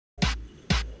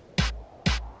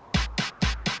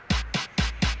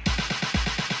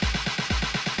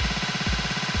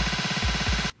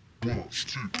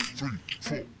2, 3,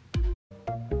 4.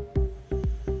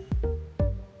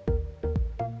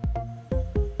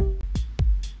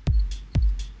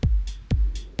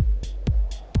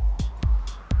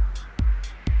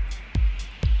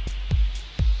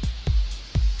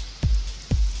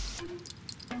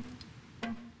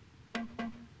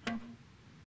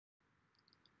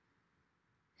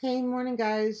 Hey, morning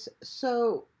guys.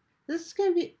 So this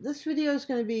video is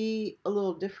gonna be a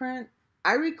little different.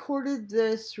 I recorded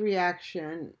this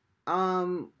reaction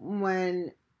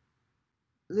when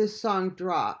this song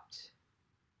dropped,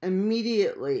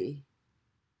 immediately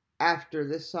after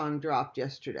this song dropped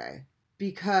yesterday,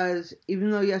 because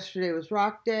even though yesterday was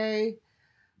Rock Day,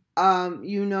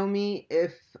 you know me,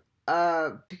 if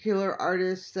a particular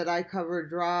artist that I cover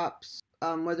drops,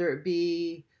 whether it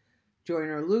be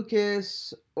Joyner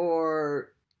Lucas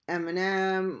or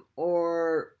Eminem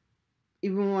or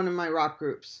even one of my rock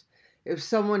groups, if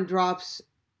someone drops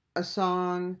a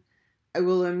song, I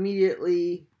will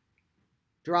immediately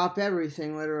drop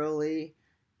everything, literally,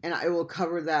 and I will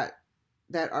cover that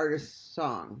artist's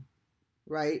song,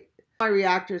 right? My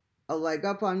reactors a leg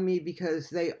up on me because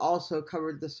they also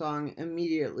covered the song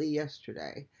immediately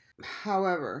yesterday.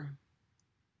 However,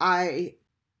 I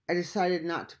decided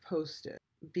not to post it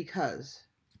because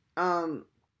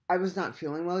I was not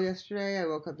feeling well yesterday. I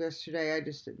woke up yesterday,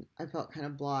 I felt kind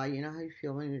of blah. You know how you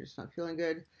feel when you're just not feeling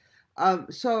good.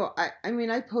 So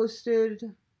I posted,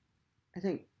 I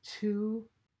think, 2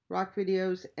 rock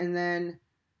videos, and then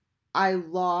I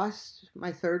lost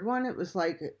my third one. It was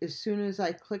like, as soon as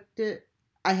I clicked it,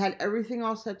 I had everything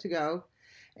all set to go,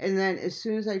 and then as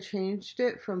soon as I changed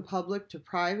it from public to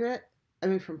private,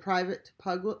 from private to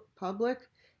public,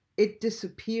 it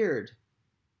disappeared.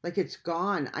 Like, it's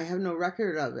gone. I have no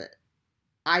record of it.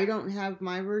 I don't have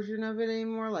my version of it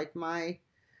anymore. Like I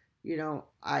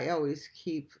always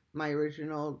keep my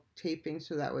original taping,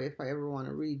 so that way if I ever want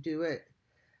to redo it,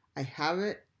 I have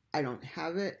it. I don't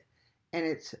have it, and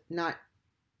it's not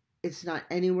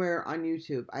anywhere on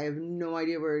YouTube. I have no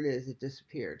idea where it is. It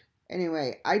disappeared.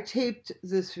 Anyway, I taped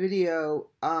this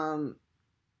video that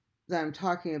I'm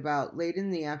talking about late in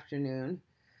the afternoon.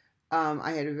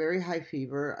 I had a very high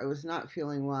fever. I was not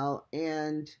feeling well.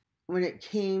 And when it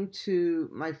came to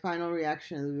my final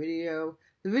reaction of the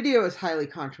video is highly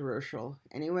controversial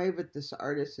anyway, but this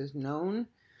artist is known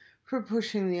for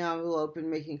pushing the envelope and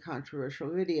making controversial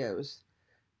videos.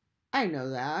 I know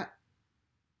that.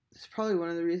 It's probably one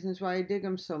of the reasons why I dig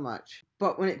him so much.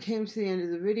 But when it came to the end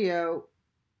of the video,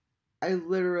 I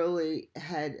literally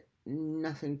had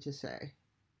nothing to say.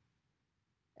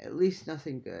 At least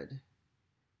nothing good.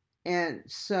 And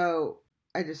so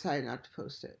I decided not to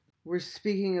post it. We're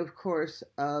speaking, of course,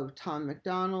 of Tom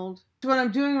McDonald. So what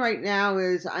I'm doing right now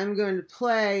is I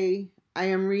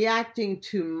am reacting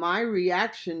to my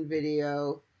reaction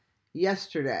video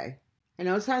yesterday. I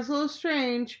know it sounds a little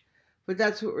strange, but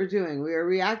that's what we're doing. We are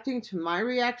reacting to my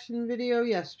reaction video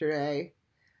yesterday.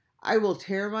 I will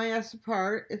tear my ass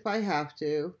apart if I have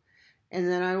to, and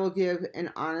then I will give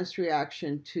an honest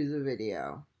reaction to the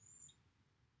video.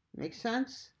 Make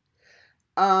sense?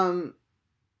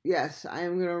 Yes, I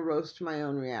am going to roast my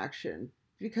own reaction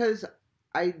because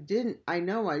I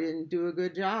know I didn't do a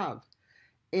good job.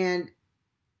 And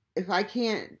if I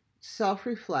can't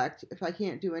self-reflect, if I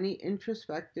can't do any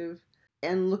introspective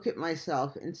and look at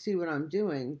myself and see what I'm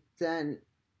doing, then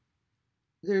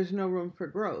there's no room for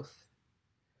growth.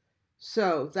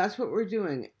 So that's what we're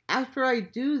doing. After I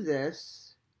do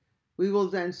this, we will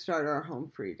then start our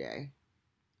home free day.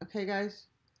 Okay, guys?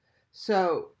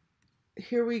 So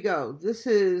here we go. This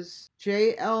is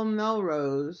J.L.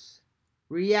 Melrose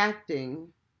reacting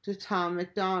to Tom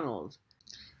McDonald.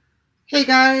 Hey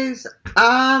guys,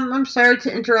 I'm sorry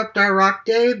to interrupt our rock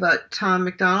day, but Tom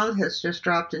McDonald has just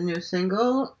dropped a new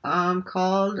single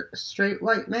called Straight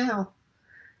White Male.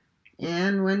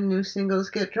 And when new singles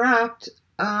get dropped,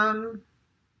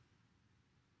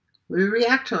 we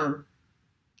react to them.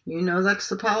 You know that's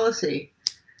the policy.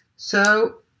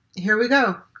 So here we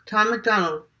go. Tom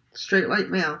McDonald, Straight White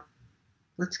Male.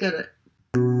 Let's get it.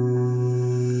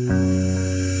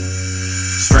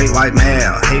 Straight white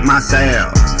male, hate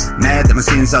myself. Mad that my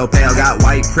skin's so pale. Got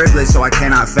white privilege so I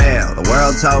cannot fail. The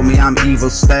world told me I'm evil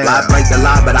stale. I break the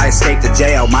law but I escaped the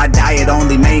jail. My diet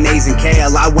only mayonnaise and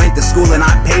kale. I went to school and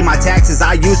I pay my taxes.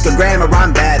 I used the grammar,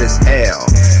 I'm bad as hell.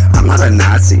 I'm not a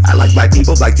Nazi. I like black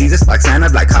people, black Jesus, black Santa,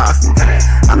 black coffee.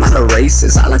 I'm not a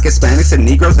racist. I like Hispanics and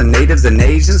Negroes and Natives and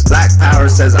Asians. Black power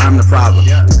says I'm the problem.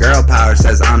 Girl power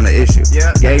says I'm the issue.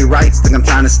 Gay rights think I'm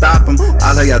trying to stop them.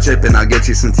 I'll tell y'all tripping, I'll get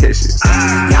you some tissues.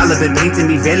 Y'all have been painting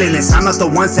me villainous. I'm not the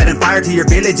one setting fire to your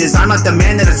villages. I'm not the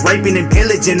man that is raping and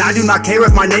pillaging. I do not care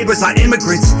if my neighbors are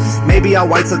immigrants. Maybe all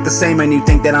whites look the same and you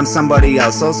think that I'm somebody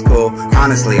else. So it's cool.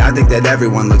 Honestly, I think that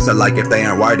everyone looks alike if they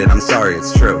aren't white, and I'm sorry,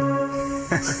 it's true.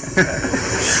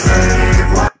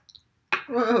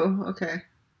 Whoa, okay.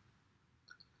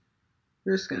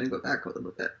 We're just going to go back a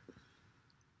little bit.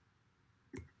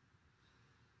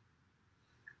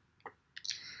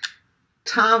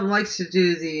 Tom likes to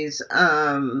do these,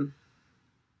 I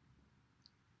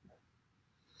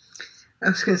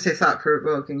was going to say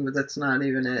thought-provoking, but that's not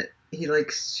even it. He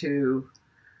likes to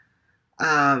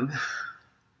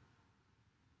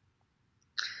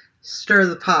stir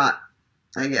the pot,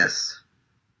 I guess.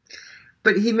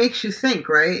 But he makes you think,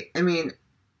 right? I mean,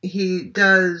 he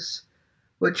does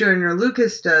what Joyner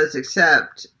Lucas does,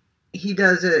 except he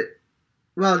does it,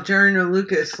 well, Joyner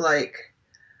Lucas, like,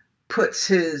 puts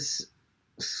his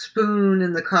spoon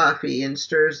in the coffee and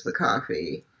stirs the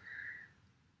coffee.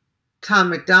 Tom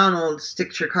McDonald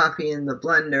sticks your coffee in the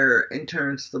blender and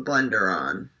turns the blender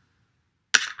on.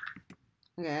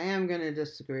 Okay, I am going to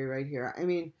disagree right here. I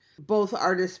mean, both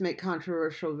artists make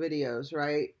controversial videos,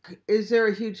 right? Is there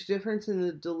a huge difference in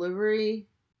the delivery?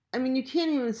 I mean, you can't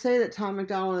even say that Tom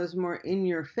McDonald is more in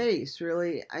your face,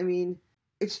 really. I mean,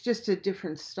 it's just a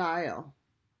different style,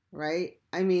 right?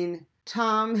 I mean,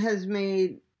 Tom has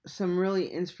made some really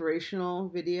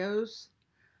inspirational videos,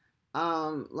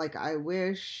 like I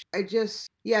Wish.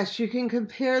 Yes, you can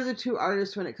compare the two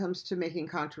artists when it comes to making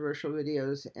controversial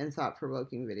videos and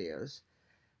thought-provoking videos.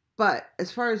 But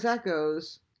as far as that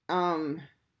goes,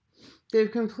 they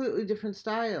have completely different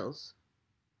styles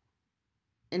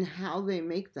in how they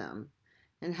make them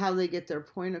and how they get their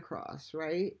point across,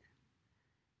 right?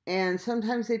 And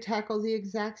sometimes they tackle the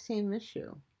exact same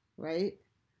issue, right?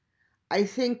 I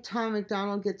think Tom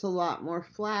McDonald gets a lot more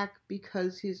flack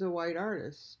because he's a white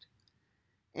artist.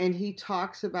 And he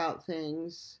talks about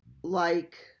things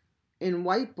like in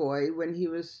White Boy when he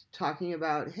was talking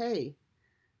about, hey,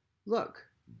 look,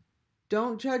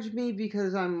 don't judge me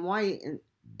because I'm white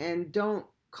and don't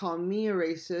call me a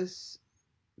racist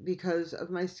because of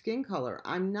my skin color.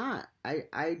 I'm not.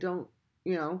 I don't,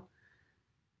 you know,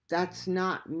 that's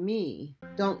not me.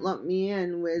 Don't lump me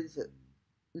in with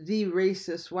the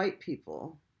racist white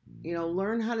people. You know,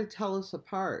 learn how to tell us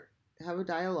apart. Have a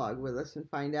dialogue with us and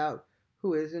find out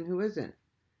who is and who isn't.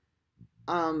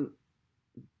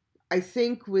 I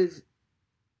think with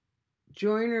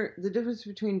Joyner, the difference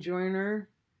between Joyner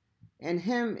and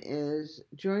him is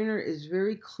Joyner is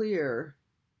very clear.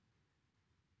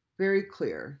 Very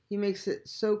clear. He makes it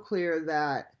so clear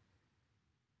that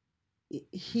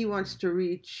he wants to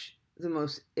reach the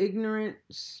most ignorant,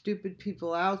 stupid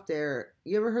people out there.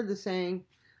 You ever heard the saying,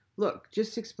 look,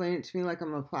 just explain it to me like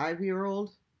I'm a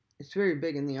 5-year-old? It's very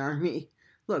big in the Army.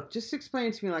 Look, just explain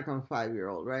it to me like I'm a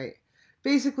 5-year-old, right?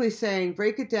 Basically saying,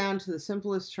 break it down to the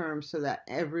simplest terms so that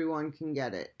everyone can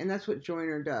get it. And that's what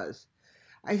Joyner does.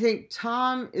 I think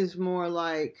Tom is more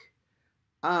like,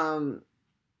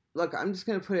 look, I'm just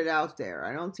going to put it out there.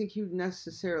 I don't think he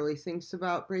necessarily thinks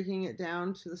about breaking it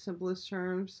down to the simplest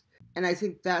terms. And I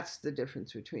think that's the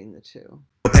difference between the two.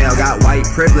 Got white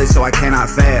privilege, so I cannot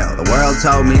fail. The world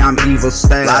told me I'm evil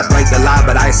stale. I break the law,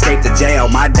 but I escaped the jail.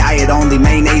 My diet only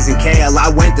mayonnaise and kale. I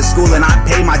went to school and I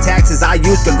pay my taxes. I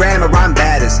used the grammar, I'm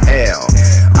bad as hell.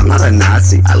 I'm not a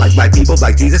Nazi. I like black people,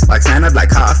 black Jesus, black Santa, black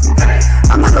coffee.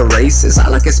 I'm not a racist. I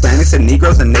like Hispanics and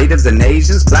Negroes and Natives and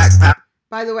Asians. Black power.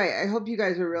 By the way, I hope you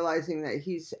guys are realizing that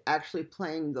he's actually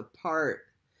playing the part.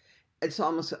 It's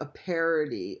almost a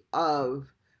parody of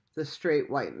the straight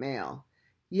white male.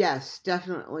 Yes,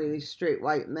 definitely straight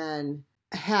white men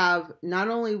have not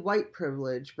only white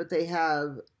privilege, but they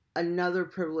have another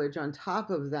privilege on top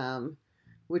of them,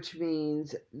 which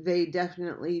means they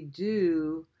definitely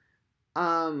do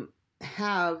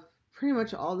have pretty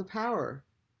much all the power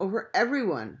over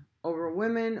everyone, over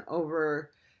women,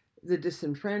 over the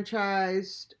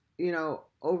disenfranchised, you know,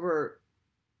 over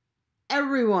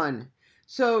everyone.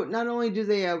 So not only do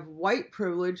they have white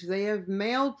privilege, they have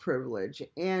male privilege.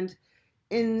 And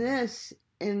in this,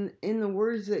 in the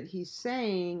words that he's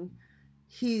saying,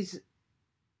 he's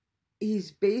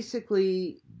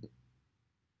basically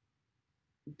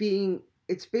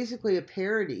it's basically a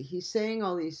parody. He's saying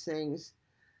all these things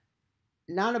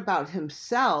not about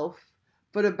himself,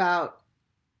 but about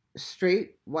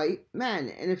straight white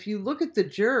men. And if you look at the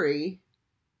jury,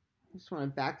 I just want to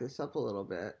back this up a little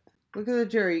bit. Look at the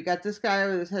jury. You got this guy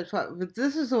with his head flat. But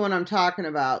this is the one I'm talking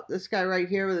about. This guy right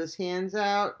here with his hands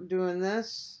out doing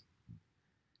this.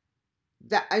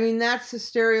 I mean, that's the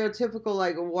stereotypical,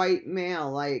 like, white male.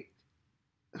 Like,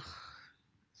 ugh,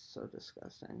 so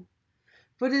disgusting.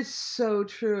 But it's so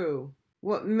true.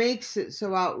 What makes it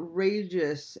so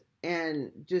outrageous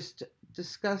and just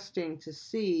disgusting to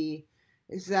see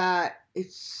is that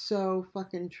it's so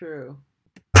fucking true.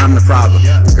 I'm the problem.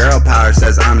 Girl power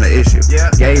says I'm the issue.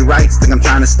 Gay rights think I'm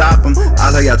trying to stop them.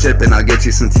 I'll let y'all trip and I'll get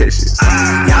you some tissues.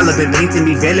 Y'all have been painting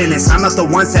me villainous. I'm not the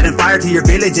one setting fire to your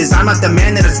villages. I'm not the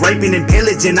man that is raping and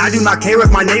pillaging. I do not care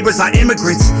if my neighbors are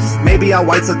immigrants. Maybe all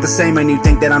whites look the same and you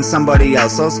think that I'm somebody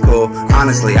else. So it's cool.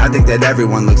 Honestly, I think that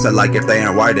everyone looks alike if they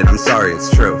aren't white, and I'm sorry,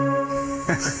 it's true.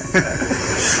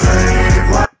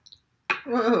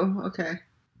 Whoa, okay.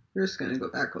 We're just gonna go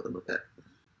back a little bit.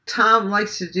 Tom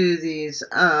likes to do these,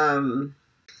 I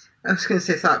was going to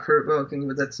say thought-provoking,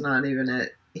 but that's not even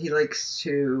it. He likes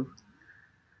to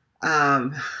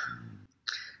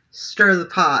stir the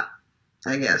pot,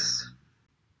 I guess.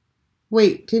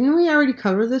 Wait, didn't we already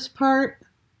cover this part?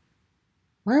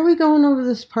 Why are we going over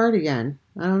this part again?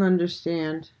 I don't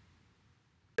understand.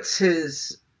 Puts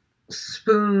his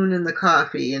spoon in the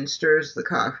coffee and stirs the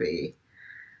coffee.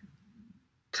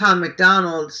 Tom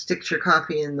McDonald sticks your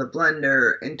coffee in the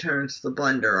blender and turns the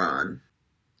blender on.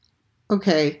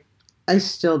 Okay, I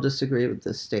still disagree with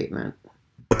this statement.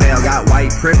 Got white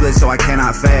privilege, so I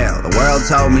cannot fail. The world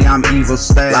told me I'm evil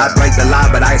stale. I break the law,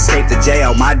 but I escaped the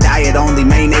jail. My diet only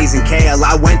mayonnaise and kale.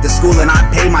 I went to school and I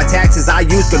pay my taxes. I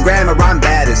use good grammar, I'm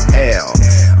bad as hell.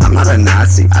 I'm not a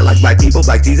Nazi. I like black people,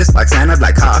 black Jesus, black Santa,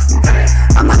 black coffee.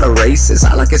 I'm not a racist.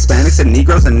 I like Hispanics and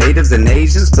Negroes and Natives and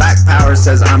Asians. Black power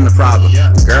says I'm the problem.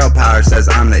 Girl power says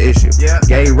I'm the issue.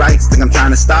 Gay rights think I'm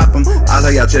trying to stop them. I'll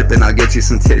let y'all trip and I'll get you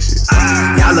some tissues.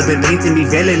 Y'all have been painting me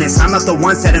villainous. I'm not the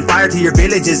one setting fire to your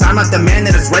villages. I'm not the man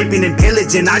that is raping and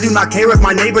pillaging. I do not care if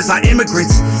my neighbors are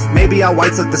immigrants. Maybe all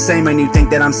whites look the same and you think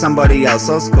that I'm somebody else.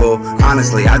 So it's cool.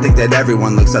 Honestly, I think that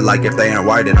everyone looks alike if they aren't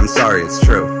white, and I'm sorry, it's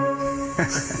true.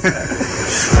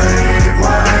 Straight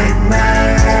white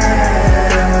male.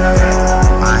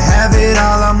 I have it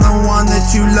all, I'm the one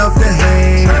that you love to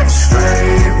hate.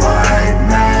 Straight white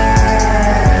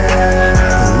male.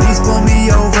 Police pull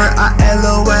me over, I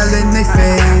LOL in their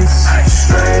face.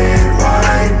 Straight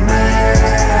white male.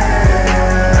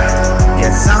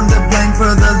 Yes, I'm to blame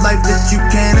for the life that you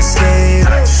can't escape.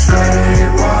 Straight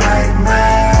white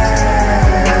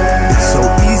male. It's so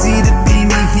easy to be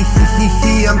me,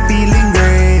 I'm feeling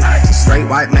great. Straight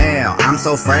white male, I'm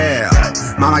so frail.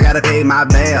 Mama gotta pay my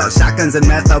bail. Shotguns and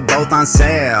meth are both on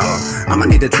sale. I'ma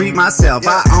need to treat myself.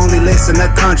 I only listen to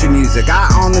country music. I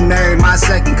only marry my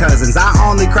second cousins. I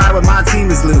only cry when my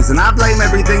team is losing. I blame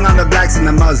everything on the blacks and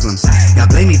the Muslims. Y'all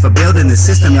blame me for building the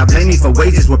system. Y'all blame me for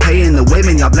wages we're paying the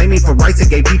women. Y'all blame me for rights that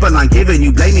gay people aren't giving.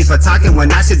 You blame me for talking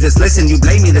when I should just listen. You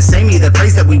blame me to say me the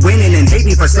place that we winning, and hate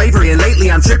me for slavery. And lately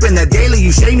I'm tripping that daily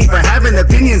you shame me for having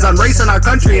opinions on race in our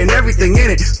country and everything in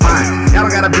it. Fine, y'all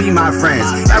don't gotta be my friends.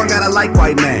 Y'all don't gotta like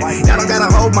white men. Y'all don't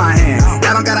gotta hold my hand.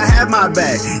 Y'all don't gotta have my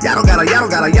back. Y'all don't gotta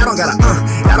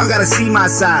see my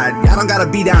side. Y'all don't gotta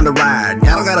be down to ride.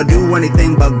 Y'all don't gotta do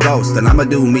anything but ghost. And I'ma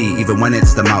do me even when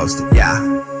it's the most. Yeah.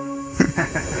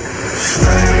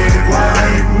 Straight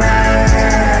white male.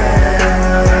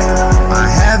 I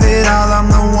have it all, I'm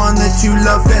the one that you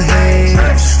love to hate.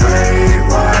 Straight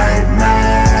white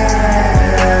male.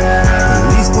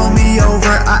 Police pull me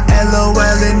over, I LOL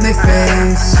in their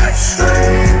face.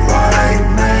 Straight white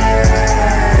male.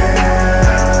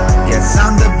 Yes,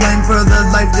 I'm to blame for the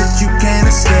life that you can't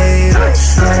escape.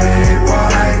 Straight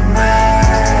white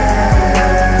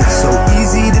male. It's so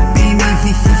easy to be me,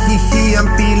 I'm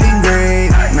feeling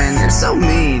great. Man, you're so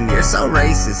mean, you're so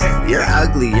racist, you're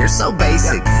ugly, you're so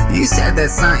basic. You said that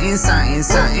something,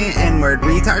 N-word,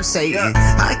 retard Satan.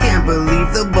 I can't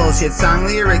believe the bullshit song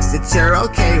lyrics that you're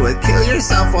okay with. Kill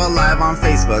yourself while live on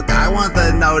Facebook, I want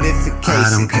the notification. I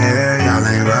don't care, y'all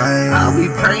ain't right. I'll be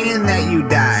praying that you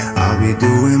die. I'll be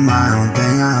doing my own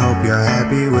thing, I hope you're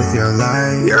happy with your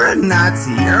life. You're a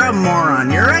Nazi, you're a moron,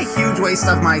 you're a huge waste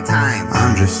of my time.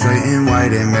 I'm just straight and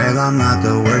white and male, I'm not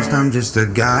the worst, I'm just a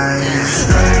guy.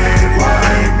 Straight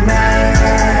white male.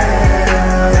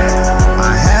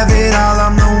 I have it all,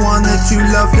 I'm the one that you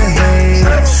love to hate.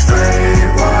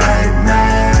 Straight white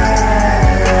male.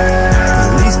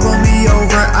 Police pull me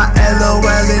over, I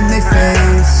LOL in their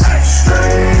face.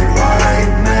 Straight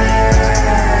white male.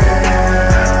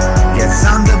 Yes,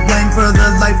 I'm to blame for the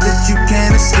life that you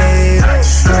can't escape.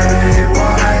 Straight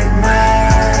white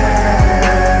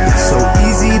male. It's so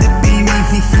easy to be me,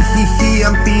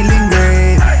 I'm feeling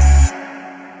great.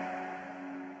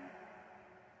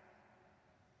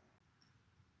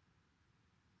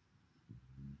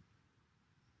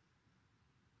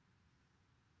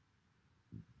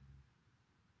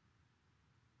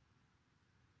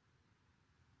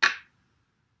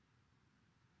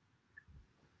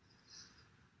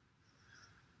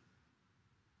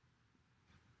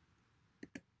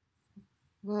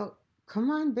 Well, come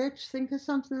on, bitch, think of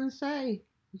something to say.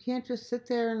 You can't just sit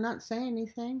there and not say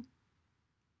anything.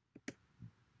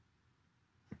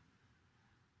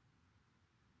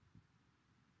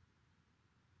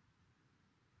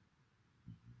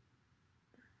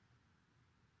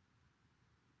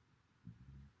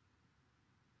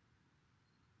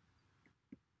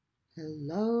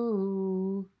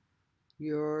 Hello,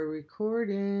 you're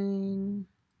recording.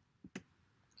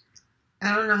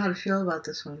 I don't know how to feel about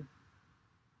this one.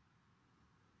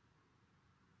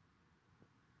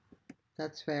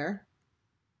 That's fair.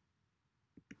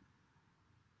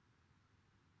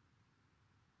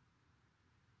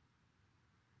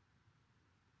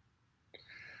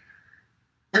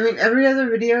 I mean, every other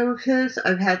video of his,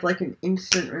 I've had like an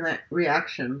instant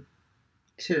reaction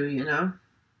to, you know?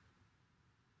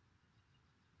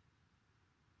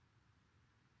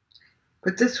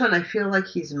 But this one, I feel like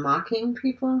he's mocking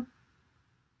people.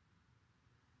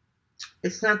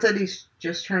 It's not that he's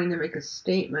just trying to make a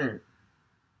statement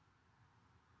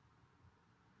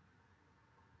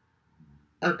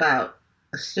about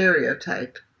a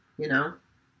stereotype, you know?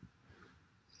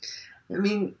 I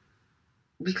mean,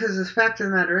 because the fact of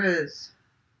the matter is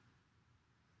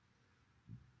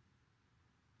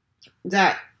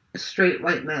that straight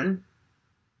white men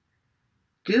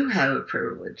do have a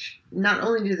privilege. Not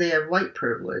only do they have white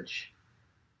privilege,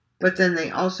 but then they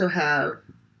also have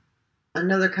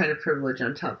another kind of privilege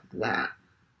on top of that.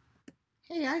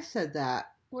 Hey, I said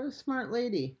that. What a smart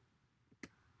lady.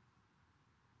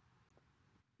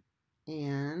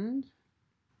 And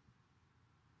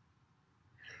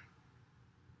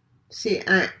see,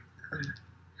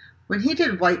 when he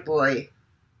did White Boy,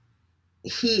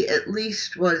 he at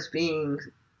least was being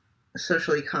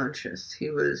socially conscious. He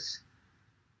was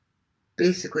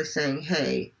basically saying,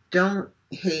 hey, don't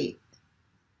hate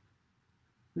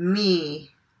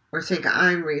me or think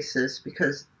I'm racist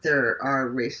because there are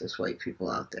racist white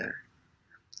people out there.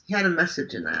 He had a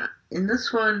message in that. In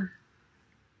this one,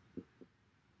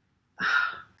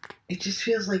 it just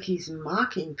feels like he's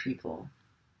mocking people.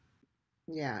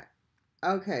 Yeah.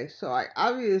 Okay, so I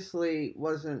obviously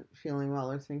wasn't feeling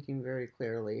well or thinking very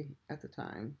clearly at the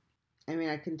time. I mean,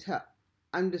 I can tell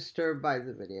I'm disturbed by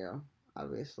the video,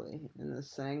 obviously, in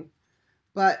this thing.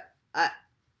 But I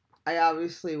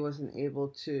obviously wasn't able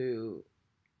to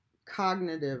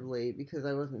cognitively, because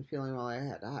I wasn't feeling well. I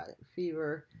had a high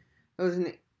fever.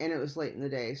 And it was late in the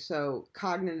day. So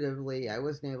cognitively, I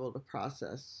wasn't able to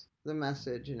process the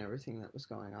message and everything that was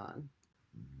going on.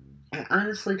 I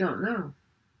honestly don't know.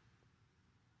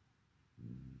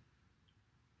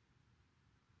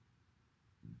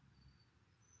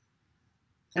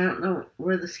 I don't know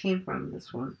where this came from,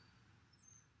 this one.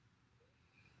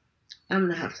 I'm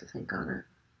going to have to think on it,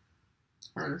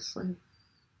 honestly.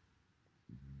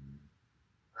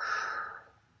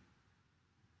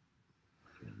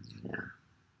 Yeah.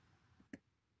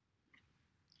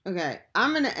 Okay,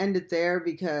 I'm going to end it there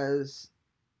because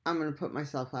I'm going to put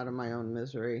myself out of my own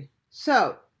misery.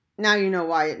 So, now you know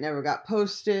why it never got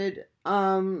posted.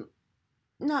 Not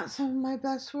some of my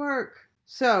best work.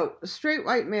 So, straight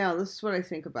white male, this is what I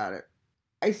think about it.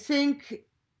 I think,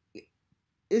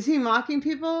 is he mocking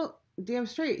people? Damn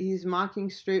straight, he's mocking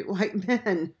straight white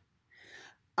men.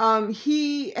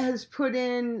 He has put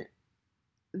in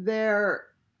there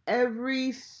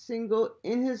every single,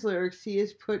 in his lyrics, he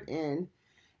has put in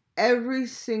every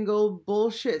single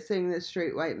bullshit thing that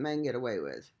straight white men get away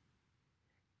with.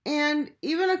 And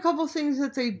even a couple things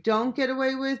that they don't get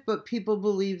away with, but people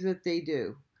believe that they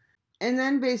do. And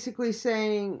then basically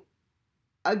saying,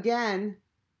 again,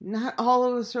 not all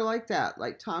of us are like that.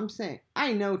 Like Tom's saying,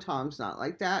 I know Tom's not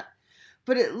like that,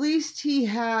 but at least he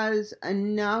has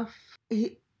enough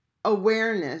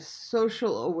awareness,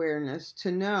 social awareness,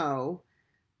 to know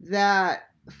that,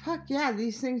 fuck yeah,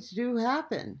 these things do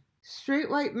happen. Straight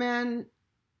white men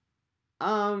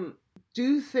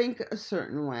do think a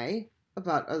certain way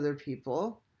about other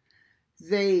people.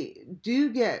 They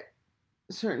do get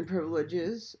certain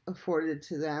privileges afforded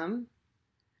to them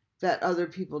that other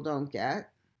people don't get.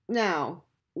 Now,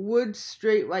 would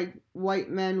straight white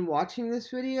men watching this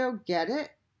video get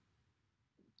it?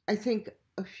 I think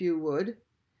a few would.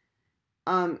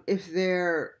 If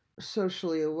they're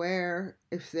socially aware,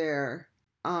 if they're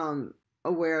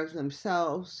aware of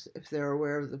themselves, if they're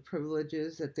aware of the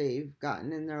privileges that they've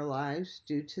gotten in their lives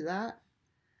due to that.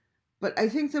 But I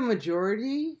think the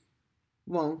majority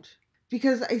won't,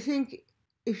 because I think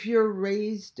if you're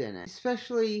raised in it,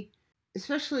 especially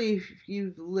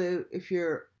if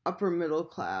you're upper middle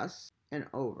class and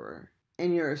over,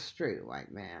 and you're a straight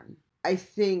white man, I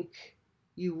think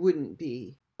you wouldn't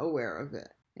be aware of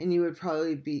it. and you would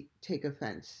probably take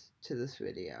offense to this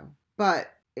video. But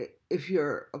if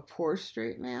you're a poor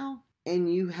straight male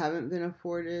and you haven't been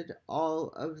afforded all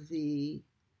of the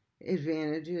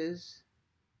advantages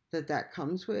that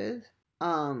comes with,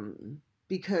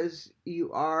 because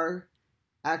you are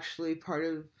actually part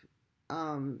of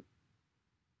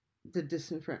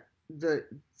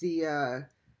the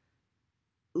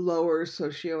lower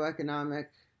socioeconomic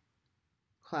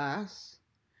class,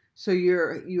 so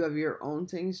you have your own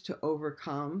things to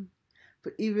overcome.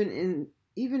 But even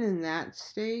in that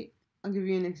state, I'll give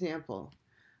you an example.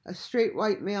 A straight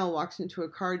white male walks into a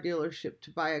car dealership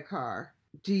to buy a car.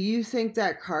 Do you think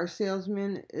that car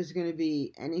salesman is going to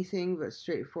be anything but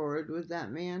straightforward with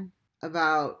that man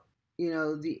about,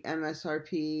 the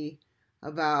MSRP,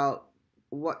 about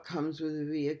what comes with the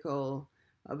vehicle,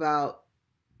 about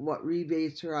what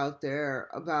rebates are out there,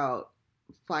 about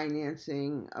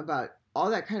financing, about all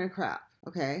that kind of crap?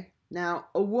 Okay. Now,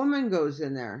 a woman goes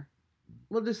in there.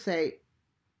 We'll just say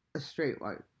a straight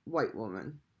white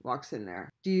woman walks in there.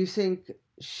 Do you think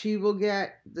she will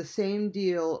get the same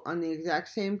deal on the exact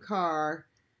same car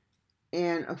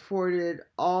and afforded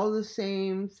all the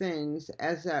same things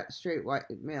as that straight white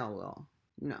male will?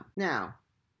 No. Now,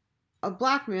 a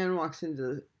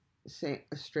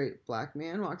straight black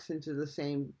man walks into the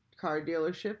same car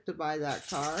dealership to buy that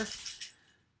car.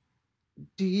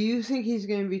 Do you think he's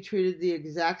going to be treated the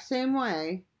exact same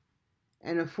way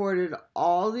and afforded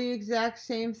all the exact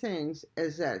same things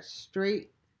as that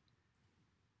straight,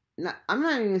 I'm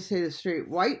not even going to say the straight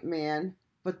white man,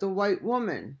 but the white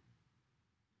woman?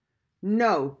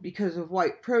 No, because of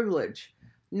white privilege.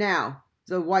 Now,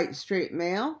 the white straight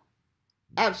male?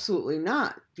 Absolutely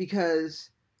not, because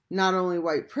not only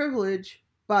white privilege,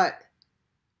 but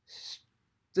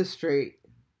the straight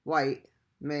white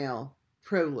male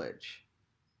privilege.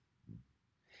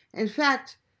 In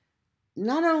fact,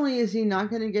 not only is he not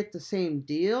going to get the same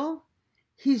deal,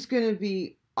 he's going to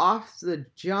be off the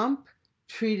jump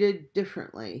treated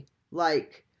differently.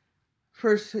 Like,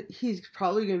 first, he's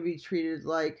probably going to be treated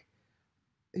like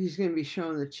he's going to be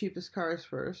shown the cheapest cars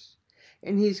first.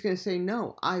 And he's going to say,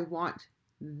 no, I want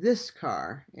this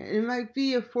car. And it might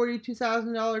be a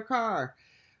 $42,000 car.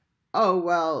 Oh,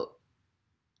 well,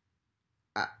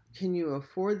 can you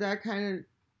afford that kind of?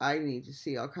 I need to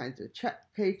see all kinds of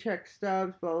paycheck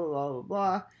stuff, blah, blah, blah, blah,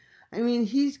 blah. I mean,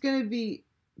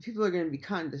 people are going to be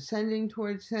condescending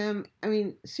towards him. I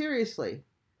mean, seriously.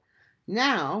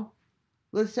 Now,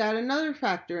 let's add another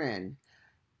factor in.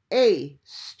 A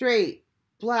straight,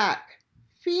 black,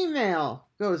 female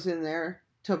goes in there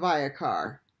to buy a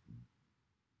car.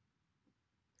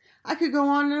 I could go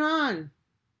on,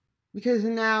 because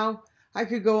now I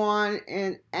could go on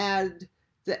and add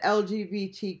the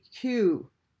LGBTQ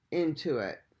into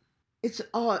it. It's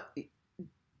all.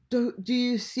 Do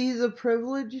you see the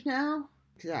privilege now?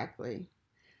 Exactly.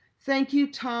 Thank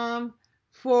you, Tom,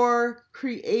 for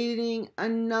creating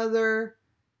another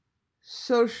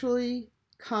socially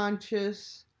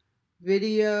conscious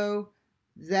video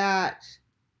that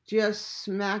just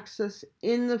smacks us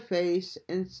in the face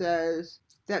and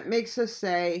that makes us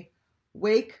say,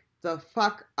 wake the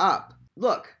fuck up.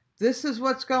 Look, this is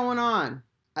what's going on.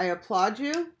 I applaud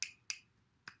you,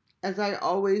 as I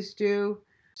always do.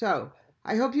 So,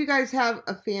 I hope you guys have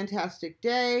a fantastic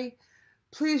day.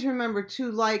 Please remember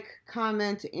to like,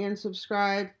 comment, and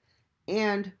subscribe.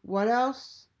 And what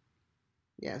else?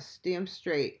 Yes, damn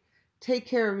straight. Take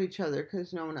care of each other,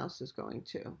 because no one else is going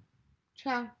to.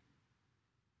 Ciao.